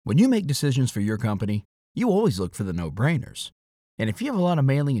When you make decisions for your company, you always look for the no-brainers. And if you have a lot of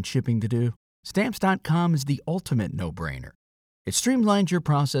mailing and shipping to do, Stamps.com is the ultimate no-brainer. It streamlines your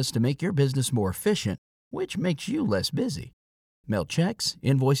process to make your business more efficient, which makes you less busy. Mail checks,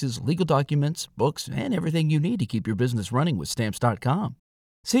 invoices, legal documents, books, and everything you need to keep your business running with Stamps.com.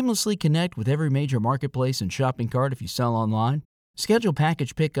 Seamlessly connect with every major marketplace and shopping cart if you sell online. Schedule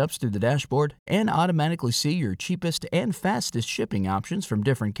package pickups through the dashboard and automatically see your cheapest and fastest shipping options from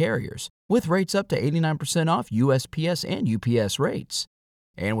different carriers, with rates up to 89% off USPS and UPS rates.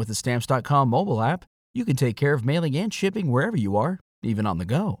 And with the Stamps.com mobile app, you can take care of mailing and shipping wherever you are, even on the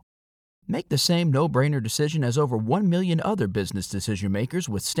go. Make the same no-brainer decision as over 1 million other business decision makers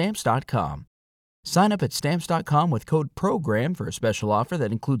with Stamps.com. Sign up at Stamps.com with code PROGRAM for a special offer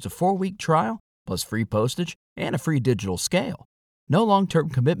that includes a 4-week trial, plus free postage and a free digital scale. No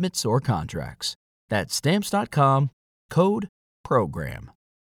long-term commitments or contracts. That's Stamps.com, code PROGRAM.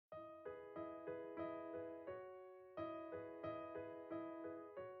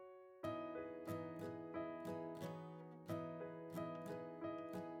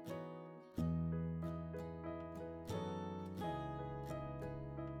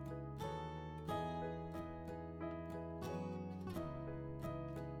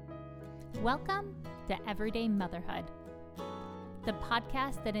 Welcome to Everyday Motherhood, the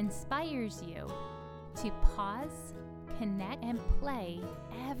podcast that inspires you to pause, connect, and play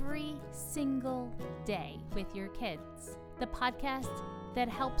every single day with your kids. The podcast that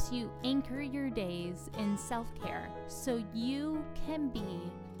helps you anchor your days in self-care so you can be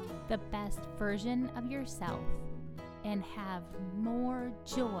the best version of yourself and have more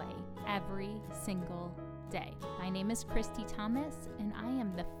joy every single day. My name is Christy Thomas, and I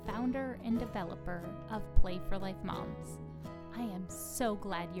am the founder and developer of Play for Life Moms. I am so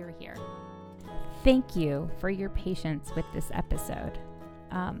glad you're here. Thank you for your patience with this episode.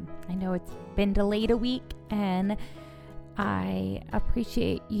 I know it's been delayed a week, and I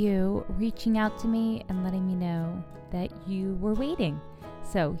appreciate you reaching out to me and letting me know that you were waiting.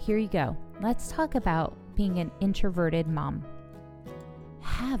 So here you go. Let's talk about being an introverted mom.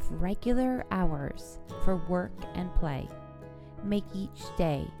 Have regular hours for work and play. Make each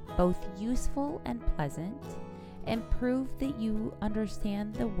day both useful and pleasant, and prove that you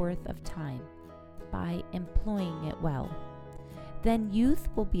understand the worth of time by employing it well. Then youth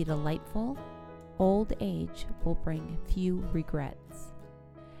will be delightful, old age will bring few regrets,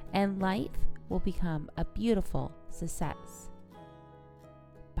 and life will become a beautiful success.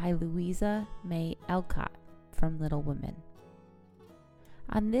 By Louisa May Alcott from Little Women.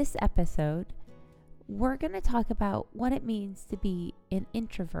 On this episode, we're going to talk about what it means to be an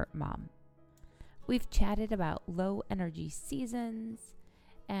introvert mom. We've chatted about low energy seasons,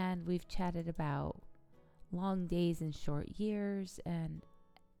 and we've chatted about long days and short years and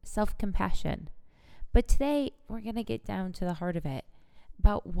self-compassion. But today, we're going to get down to the heart of it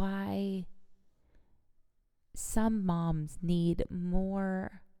about why some moms need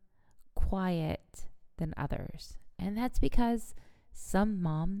more quiet than others. And that's because some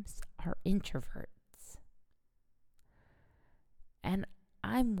moms are introverts. And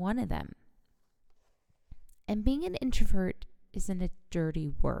I'm one of them. And being an introvert isn't a dirty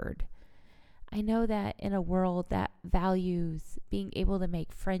word. I know that in a world that values being able to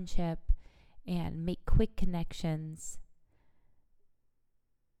make friendship and make quick connections,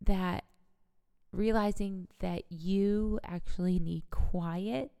 that realizing that you actually need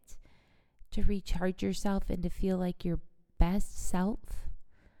quiet to recharge yourself and to feel like your best self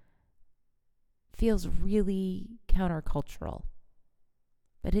feels really countercultural.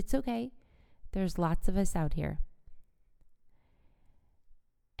 But it's okay. There's lots of us out here.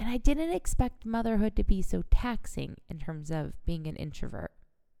 And I didn't expect motherhood to be so taxing in terms of being an introvert.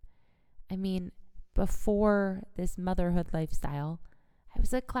 I mean, before this motherhood lifestyle, I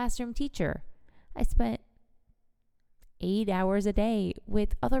was a classroom teacher. I spent 8 hours a day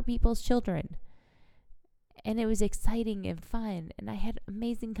with other people's children. And it was exciting and fun, and I had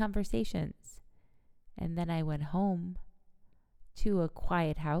amazing conversations. And then I went home to a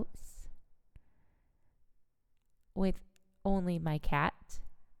quiet house with only my cat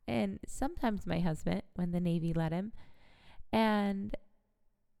and sometimes my husband when the Navy let him. And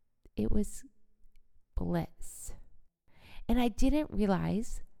it was bliss. And I didn't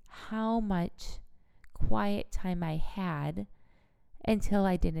realize how much quiet time I had until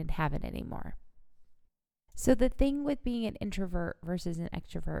I didn't have it anymore. So the thing with being an introvert versus an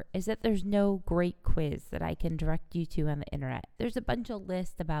extrovert is that there's no great quiz that I can direct you to on the internet. There's a bunch of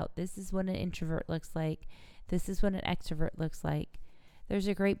lists about this is what an introvert looks like. This is what an extrovert looks like. There's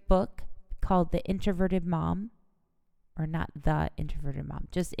a great book called The Introverted Mom or not The Introverted Mom,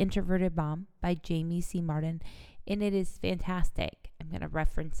 just Introverted Mom by Jamie C. Martin. And it is fantastic. I'm going to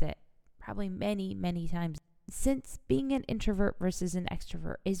reference it probably many, many times. Since being an introvert versus an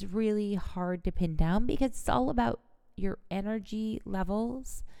extrovert is really hard to pin down because it's all about your energy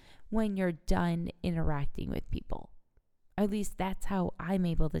levels when you're done interacting with people. At least that's how I'm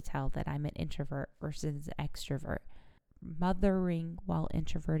able to tell that I'm an introvert versus an extrovert. Mothering while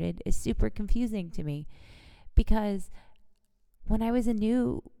introverted is super confusing to me because when I was a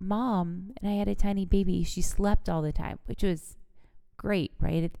new mom and I had a tiny baby, she slept all the time, which was great,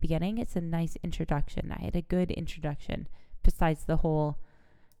 right? At the beginning, it's a nice introduction. I had a good introduction besides the whole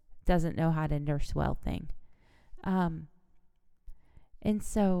doesn't know how to nurse well thing. And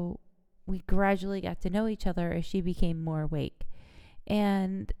so we gradually got to know each other as she became more awake.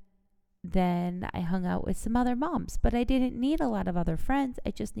 And then I hung out with some other moms, but I didn't need a lot of other friends.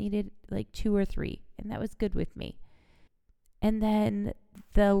 I just needed like 2 or 3, and that was good with me. And then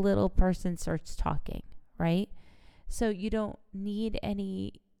the little person starts talking, right? So you don't need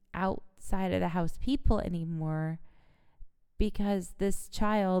any outside of the house people anymore because this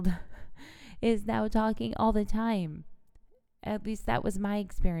child is now talking all the time. At least that was my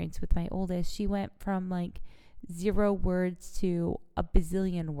experience with my oldest. She went from like 0 words to a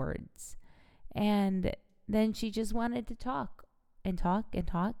bazillion words. And then she just wanted to talk and talk and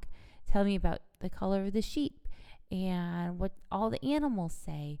talk. Tell me about the color of the sheep and what all the animals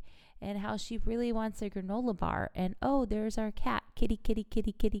say and how she really wants a granola bar. And, oh, there's our cat. Kitty, kitty,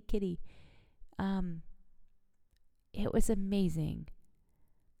 kitty, kitty, kitty. It was amazing.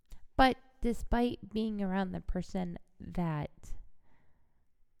 But despite being around the person that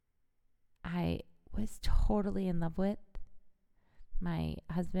I was totally in love with, my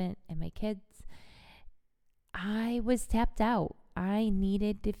husband and my kids, I was tapped out. I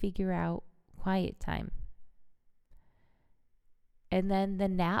needed to figure out quiet time. And then the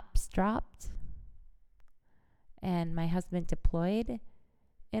naps dropped and my husband deployed,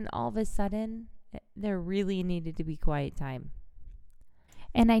 and all of a sudden there really needed to be quiet time.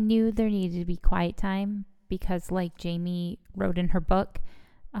 And I knew there needed to be quiet time because, like Jamie wrote in her book,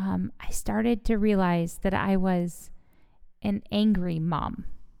 I started to realize that I was an angry mom.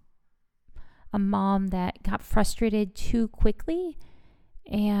 A mom that got frustrated too quickly,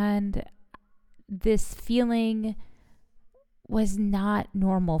 and this feeling was not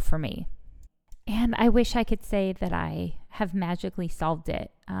normal for me. And I wish I could say that I have magically solved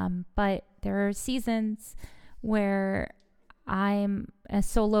it, but there are seasons where I'm a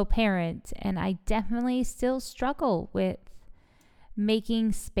solo parent, and I definitely still struggle with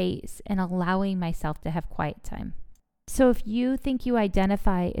making space and allowing myself to have quiet time. So if you think you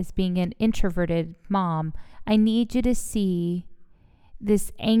identify as being an introverted mom, I need you to see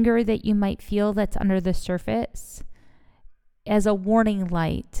this anger that you might feel that's under the surface as a warning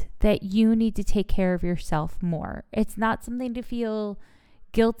light that you need to take care of yourself more. It's not something to feel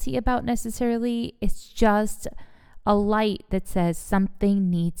guilty about necessarily. It's just a light that says something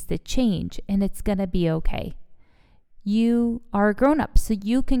needs to change and it's going to be okay. You are a grown-up, so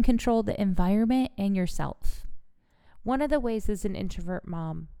you can control the environment and yourself. One of the ways as an introvert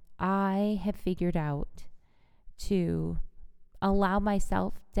mom, I have figured out to allow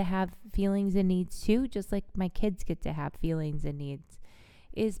myself to have feelings and needs too, just like my kids get to have feelings and needs,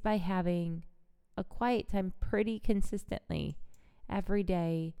 is by having a quiet time pretty consistently every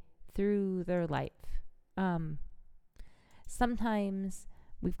day through their life. Sometimes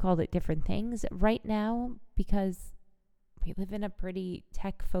we've called it different things. Right now, because we live in a pretty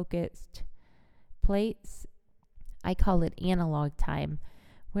tech-focused place, I call it analog time,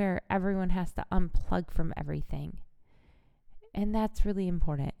 where everyone has to unplug from everything. And that's really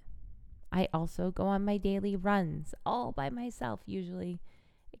important. I also go on my daily runs all by myself usually,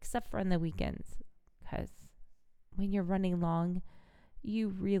 except for on the weekends, because when you're running long, you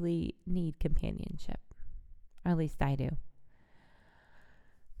really need companionship. Or at least I do.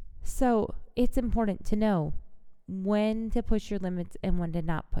 So it's important to know when to push your limits and when to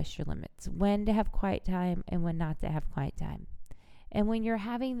not push your limits, when to have quiet time and when not to have quiet time. And when you're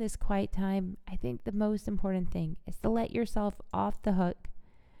having this quiet time, I think the most important thing is to let yourself off the hook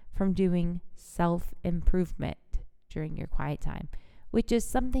from doing self-improvement during your quiet time, which is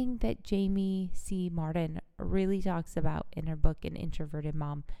something that Jamie C. Martin really talks about in her book, An Introverted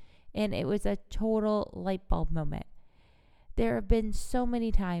Mom. And it was a total light bulb moment. There have been so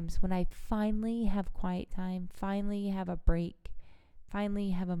many times when I finally have quiet time, finally have a break,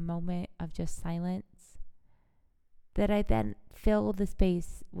 finally have a moment of just silence, that I then fill the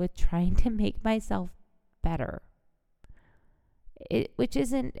space with trying to make myself better, which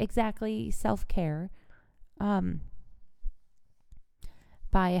isn't exactly self-care.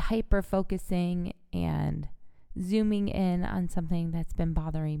 by hyper focusing and zooming in on something that's been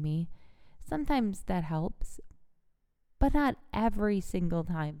bothering me. Sometimes that helps, but not every single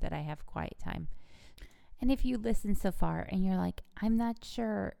time that I have quiet time. And if you listen so far and you're like, I'm not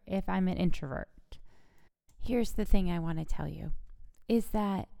sure if I'm an introvert, here's the thing I want to tell you, is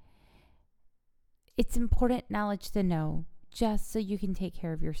that it's important knowledge to know just so you can take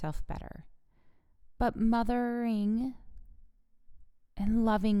care of yourself better. But mothering and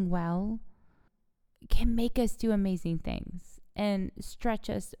loving well can make us do amazing things and stretch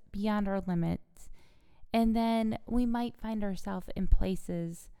us beyond our limits. And then we might find ourselves in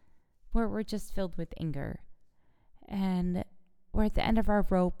places where we're just filled with anger and we're at the end of our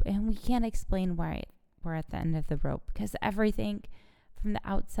rope and we can't explain why we're at the end of the rope, because everything from the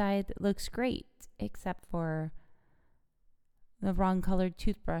outside looks great except for the wrong colored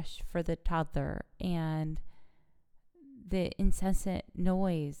toothbrush for the toddler and the incessant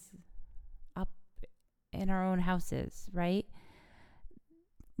noise up in our own houses, right?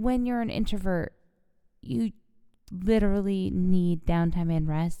 When you're an introvert, you literally need downtime and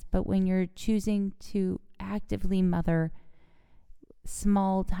rest. But when you're choosing to actively mother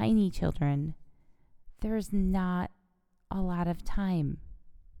small, tiny children, there's not a lot of time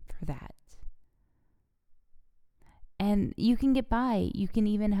for that. And you can get by. You can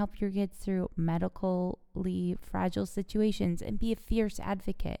even help your kids through medically fragile situations and be a fierce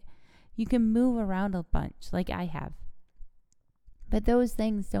advocate. You can move around a bunch like I have. But those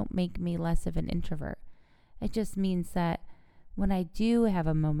things don't make me less of an introvert. It just means that when I do have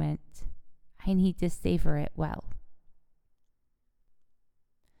a moment, I need to savor it well.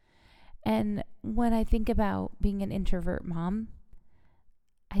 And when I think about being an introvert mom,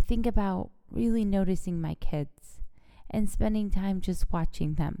 I think about really noticing my kids and spending time just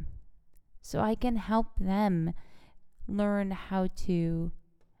watching them so I can help them learn how to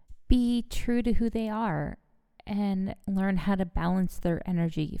be true to who they are and learn how to balance their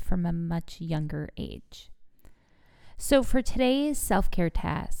energy from a much younger age. So for today's self-care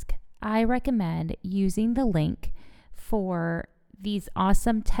task, I recommend using the link for these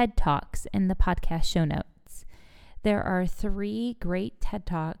awesome TED Talks in the podcast show notes. There are 3 great TED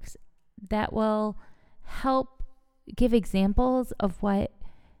Talks that will help give examples of what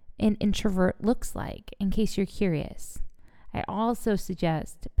an introvert looks like, in case you're curious. I also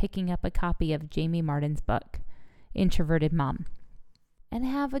suggest picking up a copy of Jamie Martin's book, Introverted Mom, and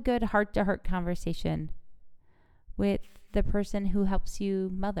have a good heart-to-heart conversation with the person who helps you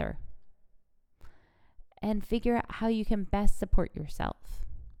mother, and figure out how you can best support yourself.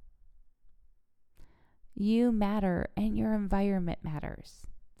 You matter and your environment matters.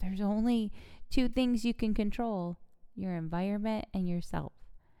 There's only 2 things you can control: your environment and yourself.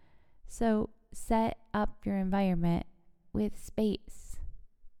 So set up your environment with space.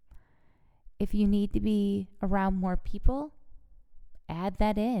 If you need to be around more people, add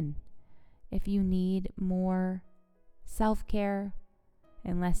that in. If you need more self-care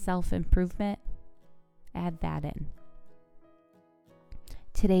and less self-improvement, add that in.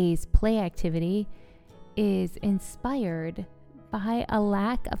 Today's play activity is inspired by a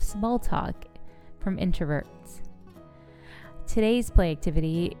lack of small talk from introverts. Today's play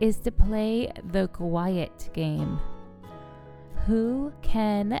activity is to play the quiet game. Who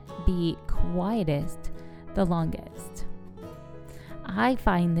can be quietest the longest? I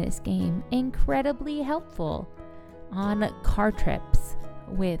find this game incredibly helpful on car trips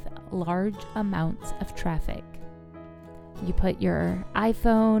with large amounts of traffic. You put your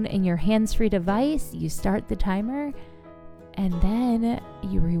iPhone in your hands-free device, you start the timer, and then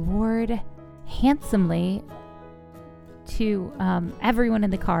you reward handsomely to everyone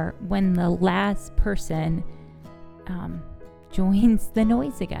in the car when the last person joins the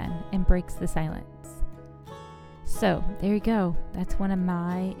noise again and breaks the silence. So there you go. That's one of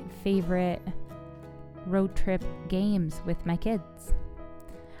my favorite road trip games with my kids.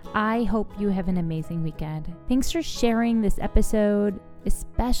 I hope you have an amazing weekend. Thanks for sharing this episode,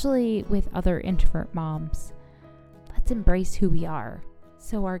 especially with other introvert moms. Let's embrace who we are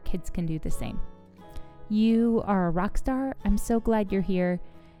so our kids can do the same. You are a rock star. I'm so glad you're here.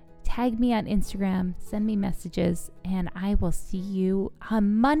 Tag me on Instagram, send me messages, and I will see you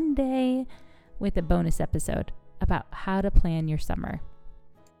on Monday with a bonus episode about how to plan your summer.